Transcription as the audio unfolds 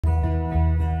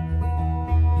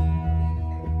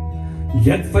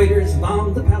Jet fighters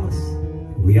bombed the palace.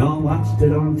 We all watched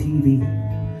it on TV.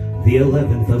 The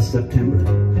 11th of September,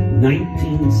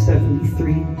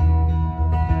 1973.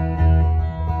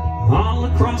 All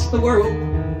across the world,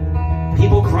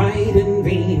 people cried in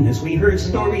vain as we heard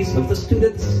stories of the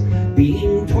students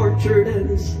being tortured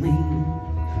and slain.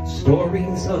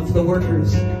 Stories of the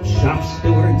workers, shop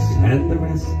stewards, and the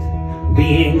rest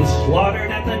being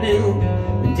slaughtered at the new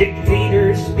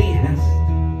dictator's behest.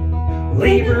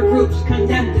 Labor groups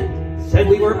condemned it, said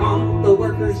we were on the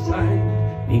workers' side,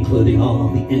 including all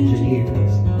the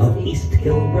engineers of East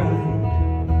Kilbride.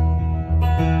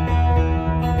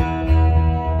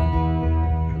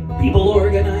 People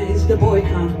organized a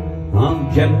boycott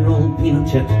of General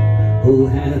Pinochet, who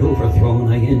had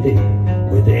overthrown Allende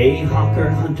with a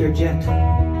Hawker-Hunter jet.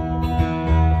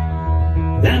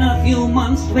 Then a few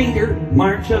months later,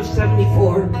 March of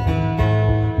 '74,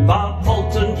 Bob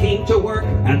Fulton came to work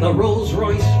at the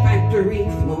Rolls-Royce factory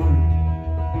floor.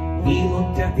 He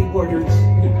looked at the orders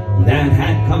that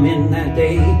had come in that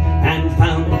day and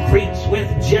found crates with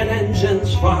jet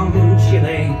engines from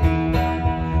Chile.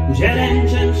 Jet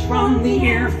engines from the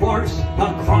Air Force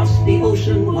across the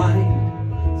ocean wide,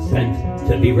 sent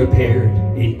to be repaired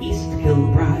in East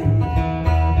Kilbride.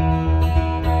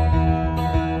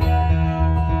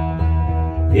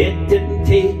 It didn't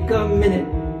take a minute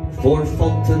for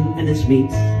Fulton and his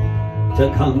mates to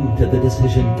come to the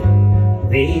decision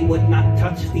they would not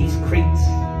touch these crates.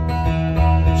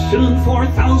 Soon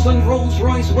 4,000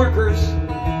 Rolls-Royce workers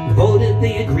voted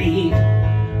they agreed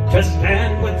to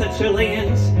stand with the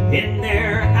Chileans in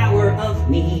their hour of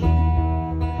need.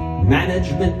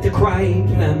 Management decried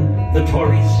them, the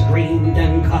Tories screamed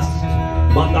and cussed,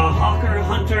 but the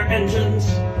Hawker-Hunter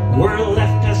engines were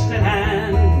left to sit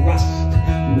and rust.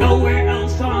 Nowhere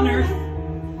else on earth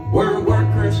were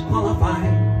workers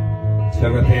qualified to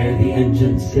repair the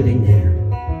engines sitting there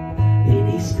in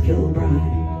East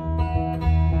Kilbride.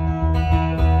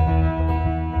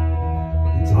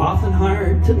 It's often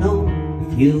hard to know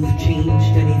if you've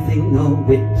changed anything a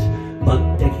whit,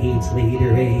 but decades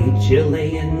later a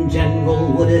Chilean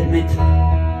general would admit,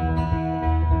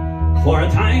 for a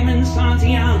time in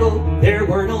Santiago there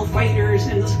were no fighters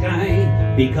in the sky,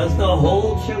 because the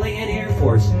whole Chilean Air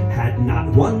Force had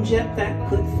not one jet that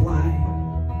could fly.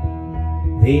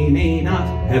 They may not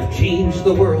have changed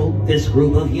the world, this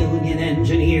group of union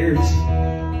engineers,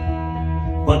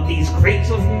 but these crates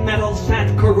of metal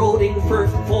sat corroding for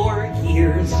 4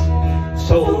 years.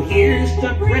 So here's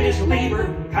to British labor,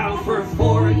 how for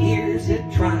 4 years it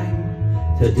tried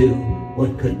to do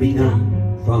what could be done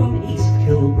from East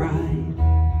Kilbride.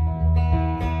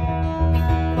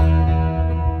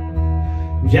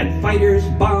 Jet fighters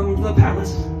bombed the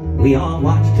palace, we all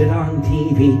watched it on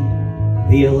TV.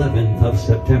 The 11th of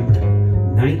September,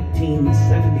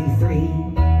 1973.